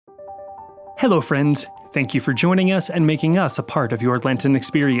Hello, friends. Thank you for joining us and making us a part of your Lenten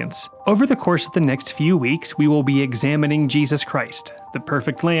experience. Over the course of the next few weeks, we will be examining Jesus Christ, the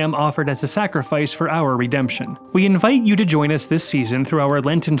perfect Lamb offered as a sacrifice for our redemption. We invite you to join us this season through our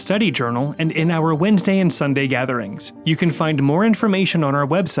Lenten study journal and in our Wednesday and Sunday gatherings. You can find more information on our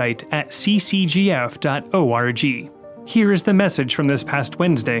website at ccgf.org. Here is the message from this past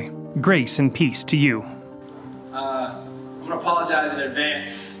Wednesday. Grace and peace to you. I'm going to apologize in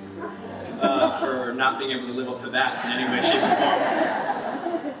advance for not being able to live up to that in any way, shape, or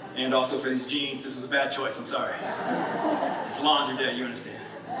form. And also for these jeans, this was a bad choice, I'm sorry. It's laundry day, you understand.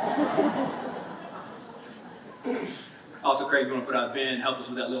 Also, Craig, you want to put out a bin, help us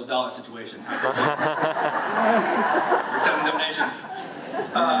with that little dollar situation. We're accepting donations.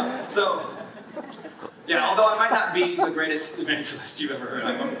 Although I might not be the greatest evangelist you've ever heard,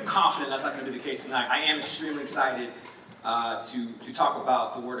 I'm confident that's not going to be the case tonight. I am extremely excited to talk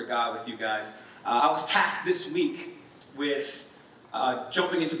about the Word of God with you guys. I was tasked this week with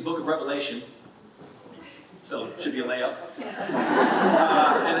jumping into the book of Revelation, so it should be a layup.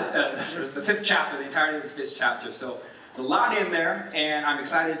 The fifth chapter, the entirety of the fifth chapter. So there's a lot in there, and I'm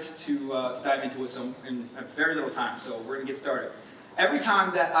excited to dive into it in very little time, so we're going to get started. Every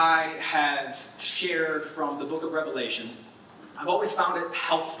time that I have shared from the book of Revelation, I've always found it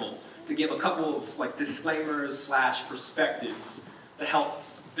helpful to give a couple of disclaimers / perspectives to help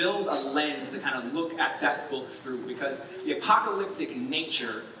build a lens to kind of look at that book through, because the apocalyptic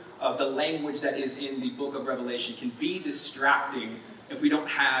nature of the language that is in the book of Revelation can be distracting if we don't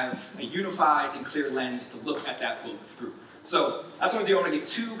have a unified and clear lens to look at that book through. So that's what I'm going to do. I'm going to give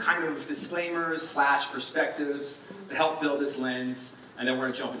two kind of disclaimers / perspectives to help build this lens, and then we're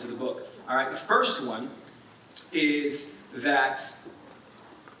going to jump into the book. All right, the first one is that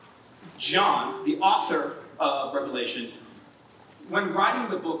John, the author of Revelation, when writing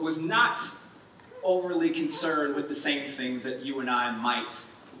the book, was not overly concerned with the same things that you and I might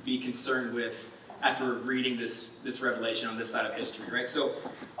be concerned with as we're reading this Revelation on this side of history, right? So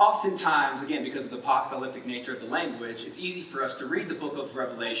oftentimes, again, because of the apocalyptic nature of the language, it's easy for us to read the book of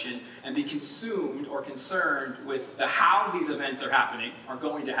Revelation and be consumed or concerned with the how these events are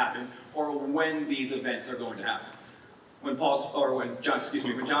going to happen, or when these events are going to happen. When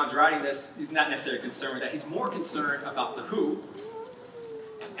John's writing this, he's not necessarily concerned with that. He's more concerned about the who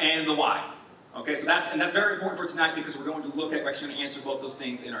and the why. Okay, so that's very important for tonight, because we're actually going to answer both those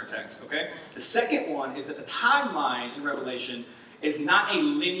things in our text. Okay, the second one is that the timeline in Revelation is not a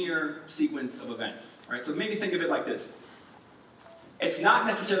linear sequence of events. All right, so maybe think of it like this: it's not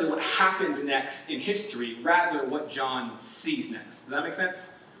necessarily what happens next in history, rather what John sees next. Does that make sense?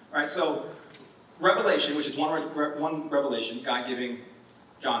 All right, so Revelation, which is one revelation, God giving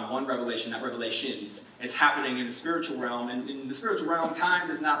John one revelation, not revelations, is happening in the spiritual realm. And in the spiritual realm, time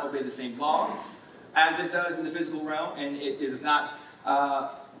does not obey the same laws as it does in the physical realm, and it is not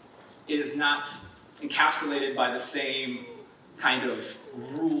encapsulated by the same kind of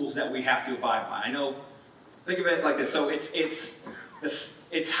rules that we have to abide by. Think of it like this. So it's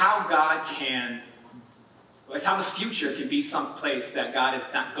how God can. It's how the future can be some place that God is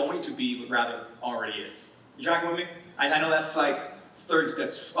not going to be, but rather already is. You tracking with me? I know that's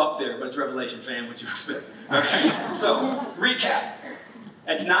that's up there, but it's Revelation, fam. What you expect? Okay. So, recap.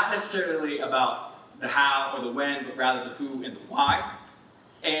 It's not necessarily about the how or the when, but rather the who and the why.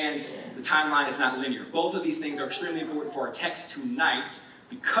 And the timeline is not linear. Both of these things are extremely important for our text tonight,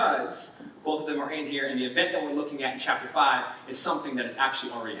 because both of them are in here, and the event that we're looking at in chapter 5 is something that has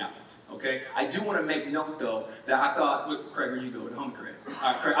actually already happened. Okay, I do want to make note, though, that I thought, look, Craig, where'd you go? At home, Craig.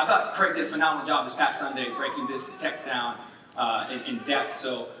 Craig. I thought Craig did a phenomenal job this past Sunday breaking this text down in depth.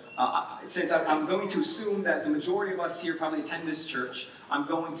 So since I'm going to assume that the majority of us here probably attend this church, I'm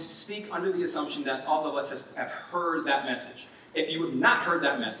going to speak under the assumption that all of us have heard that message. If you have not heard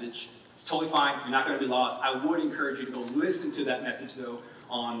that message, it's totally fine. You're not going to be lost. I would encourage you to go listen to that message, though,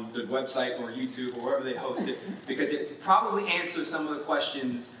 on the website or YouTube or wherever they host it, because it probably answers some of the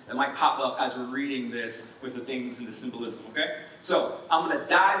questions that might pop up as we're reading this with the things and the symbolism, okay? So I'm going to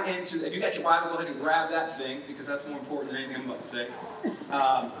dive into, if you got your Bible, go ahead and grab that thing, because that's more important than anything I'm about to say.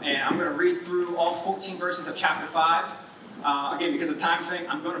 And I'm going to read through all 14 verses of chapter 5. Again, because of the time thing,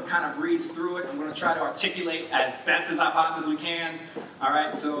 I'm going to kind of breeze through it. I'm going to try to articulate as best as I possibly can. All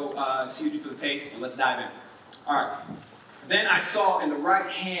right, so excuse me for the pace, but let's dive in. All right. Then I saw in the right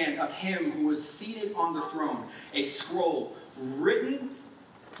hand of him who was seated on the throne a scroll written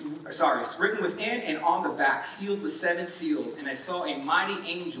within and on the back, sealed with 7 seals. And I saw a mighty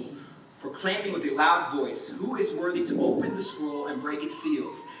angel proclaiming with a loud voice, "Who is worthy to open the scroll and break its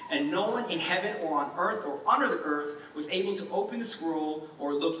seals?" And no one in heaven or on earth or under the earth was able to open the scroll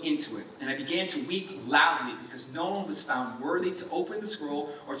or look into it. And I began to weep loudly because no one was found worthy to open the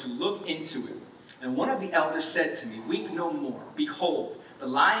scroll or to look into it. And one of the elders said to me, "Weep no more. Behold, the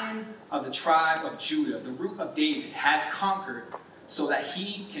Lion of the tribe of Judah, the Root of David, has conquered so that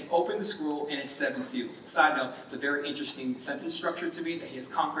he can open the scroll and its 7 seals." Side note, it's a very interesting sentence structure to me, that he has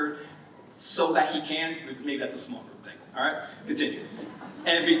conquered so that he can. Maybe that's a small group thing. All right, continue.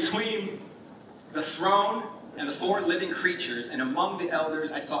 "And between the throne and the 4 living creatures, and among the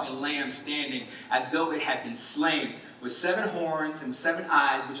elders, I saw a lamb standing as though it had been slain, with 7 horns and 7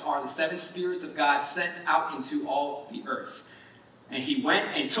 eyes, which are the 7 spirits of God sent out into all the earth. And he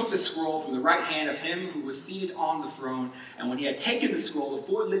went and took the scroll from the right hand of him who was seated on the throne. And when he had taken the scroll, the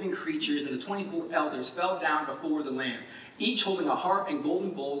 4 living creatures and the 24 elders fell down before the Lamb, each holding a harp and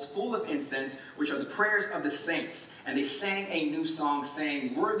golden bowls full of incense, which are the prayers of the saints. And they sang a new song,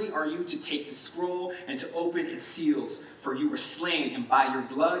 saying, "Worthy are you to take the scroll and to open its seals. For you were slain, and by your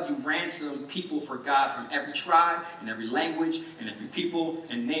blood you ransomed people for God from every tribe and every language and every people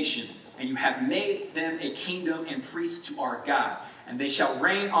and nation. And you have made them a kingdom and priests to our God, and they shall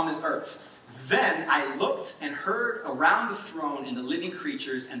reign on this earth." Then I looked and heard around the throne and the living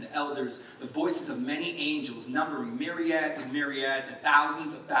creatures and the elders the voices of many angels, numbering myriads and myriads and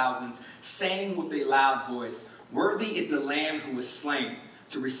thousands, saying with a loud voice, "Worthy is the Lamb who was slain,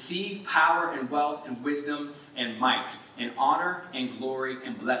 to receive power and wealth and wisdom and might and honor and glory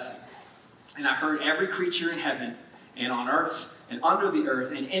and blessing." And I heard every creature in heaven and on earth and under the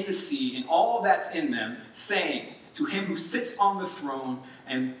earth and in the sea and all that's in them, saying, "To him who sits on the throne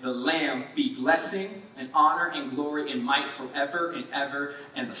and the Lamb be blessing and honor and glory and might forever and ever."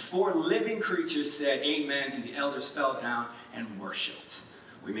 And the 4 living creatures said, "Amen." And the elders fell down and worshipped.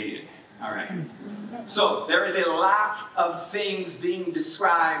 We made it. All right. So there is a lot of things being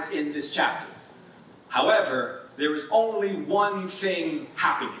described in this chapter. However, there is only one thing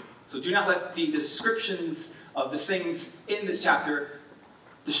happening. So do not let the descriptions of the things in this chapter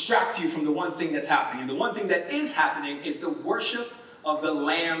distract you from the one thing that's happening. And the one thing that is happening is the worship of the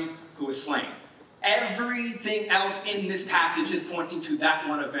Lamb who was slain. Everything else in this passage is pointing to that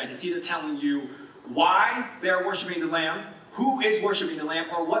one event. It's either telling you why they're worshiping the Lamb, who is worshiping the Lamb,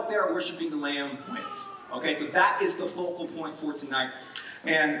 or what they're worshiping the Lamb with. Okay, so that is the focal point for tonight.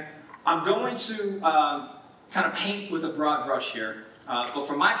 And I'm going to kind of paint with a broad brush here. But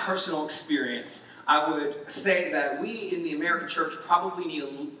from my personal experience, I would say that we in the American church probably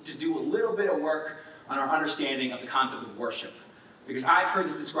need to do a little bit of work on our understanding of the concept of worship. Because I've heard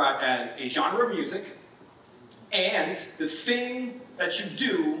this described as a genre of music, and the thing that you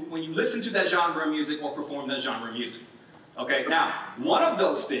do when you listen to that genre of music or perform that genre of music. Okay, now, one of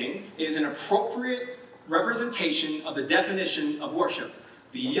those things is an appropriate representation of the definition of worship.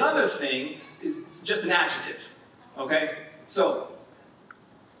 The other thing is just an adjective. Okay, so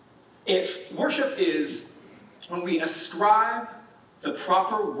if worship is when we ascribe the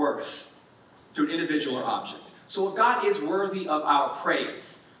proper worth to an individual or object. So if God is worthy of our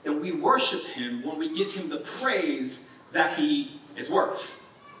praise, then we worship him when we give him the praise that he is worth.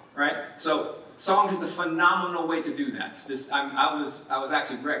 Right? So songs is the phenomenal way to do that. I was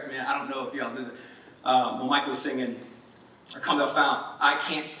actually wrecked, man. I don't know if y'all did it. When Mike was singing, or Come Thou Fount, I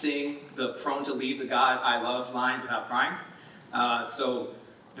can't sing the "prone to leave the God I love" line without crying. So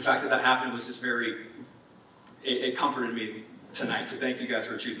the fact that happened was just it comforted me tonight. So thank you guys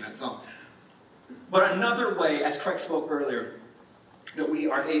for choosing that song. But another way, as Craig spoke earlier, that we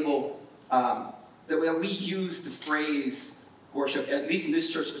are able, that we use the phrase worship, at least in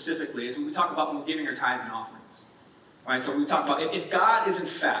this church specifically, is when we talk about when we're giving our tithes and offerings. Right? So we talk about if God is in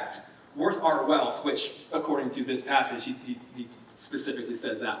fact worth our wealth, which according to this passage, he specifically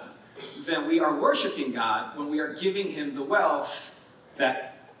says that, then we are worshiping God when we are giving him the wealth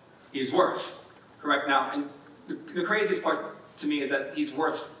that he is worth. Correct? Now, and the craziest part to me is that he's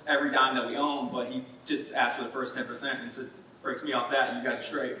worth every dime that we own, but he just asked for the first 10%, and it says, breaks me off that, and you guys are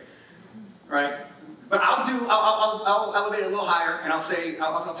straight. Right? But I'll elevate it a little higher, and I'll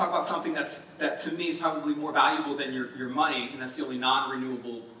talk about something that to me is probably more valuable than your money, and that's the only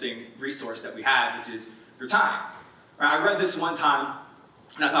non-renewable resource that we have, which is your time. Right? I read this one time,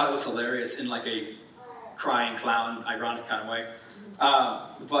 and I thought it was hilarious in like a crying clown, ironic kind of way.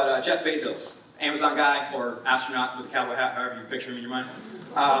 But Jeff Bezos, Amazon guy or astronaut with a cowboy hat, however you picture him in your mind,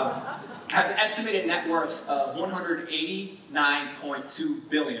 has an estimated net worth of $189.2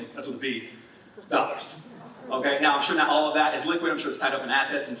 billion, that's with a B, dollars. Okay, now I'm sure not all of that is liquid, I'm sure it's tied up in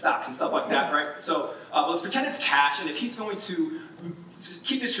assets and stocks and stuff like that, right? So let's pretend it's cash, and if he's going to just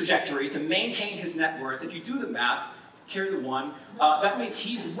keep this trajectory to maintain his net worth, if you do the math, carry the one. That means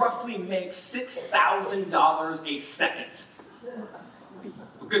he's roughly makes $6,000 a second.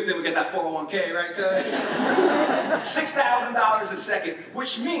 Good thing we got that 401k, right, guys? $6,000 a second,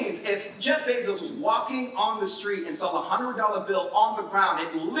 which means if Jeff Bezos was walking on the street and saw a $100 bill on the ground,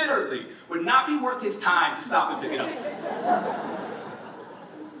 it literally would not be worth his time to stop and pick it up.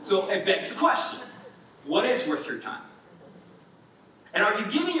 So it begs the question, what is worth your time? And are you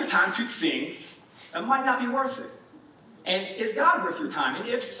giving your time to things that might not be worth it? And is God worth your time? And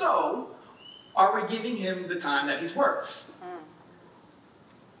if so, are we giving him the time that he's worth?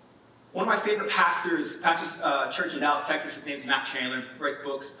 One of my favorite pastors church in Dallas, Texas, his name's Matt Chandler, writes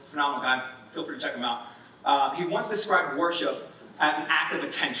books, phenomenal guy, feel free to check him out. He once described worship as an act of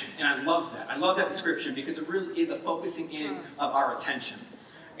attention, and I love that. I love that description because it really is a focusing in of our attention.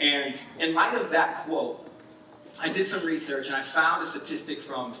 And in light of that quote, I did some research and I found a statistic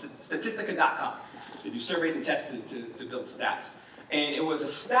from Statistica.com. They do surveys and tests to build stats. And it was a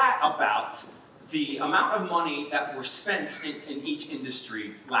stat about the amount of money that were spent in each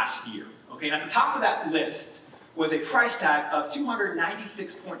industry last year. Okay, and at the top of that list was a price tag of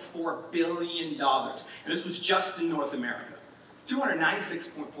 $296.4 billion. And this was just in North America.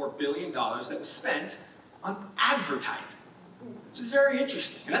 $296.4 billion that was spent on advertising, which is very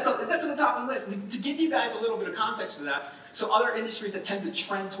interesting. And that's on the top of the list. And to give you guys a little bit of context for that, so other industries that tend to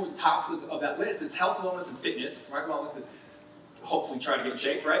trend toward the tops of that list is health, wellness, and fitness, right? Well, hopefully try to get in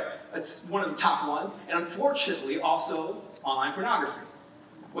shape, right? That's one of the top ones. And unfortunately, also online pornography.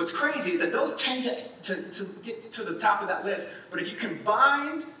 What's crazy is that those tend to get to the top of that list, but if you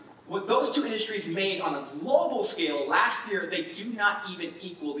combine what those two industries made on a global scale last year, they do not even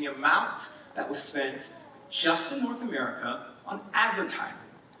equal the amount that was spent just in North America on advertising,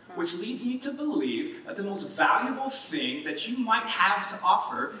 which leads me to believe that the most valuable thing that you might have to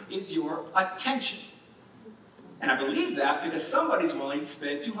offer is your attention. And I believe that because somebody's willing to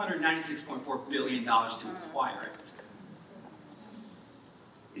spend $296.4 billion to acquire it.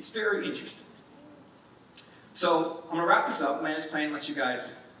 It's very interesting. So I'm going to wrap this up, land this plane, and let you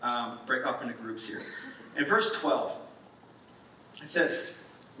guys break off into groups here. In verse 12, it says,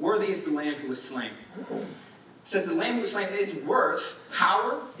 "Worthy is the Lamb who was slain." It says the Lamb who was slain is worth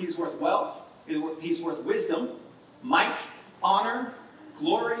power, he's worth wealth, he's worth wisdom, might, honor,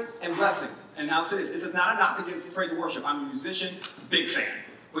 glory, and blessing. And now it says, this is not a knock against praise and worship. I'm a musician, big fan.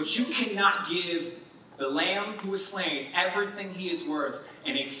 But you cannot give the Lamb who was slain everything he is worth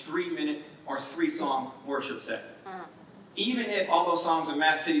in a 3-minute or 3-song worship set. Even if all those songs are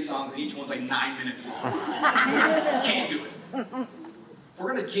Mad City songs and each one's like 9 minutes long. Can't do it.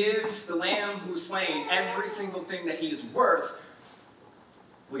 We're going to give the Lamb who was slain every single thing that he is worth.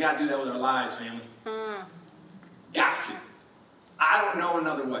 We got to do that with our lives, family. Got to. I don't know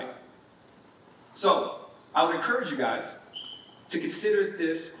another way. So, I would encourage you guys to consider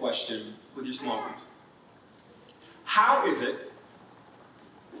this question with your small groups. How is it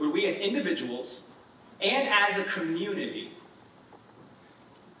would we as individuals and as a community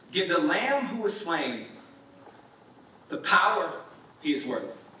give the Lamb who was slain the power he is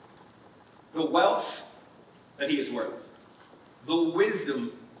worth, the wealth that he is worth, the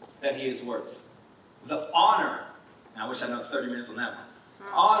wisdom that he is worth, the honor, I wish I had another 30 minutes on that one,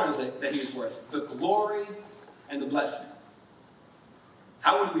 honors that he is worth, the glory and the blessing.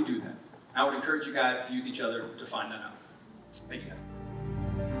 How would we do that? I would encourage you guys to use each other to find that out. Thank you guys.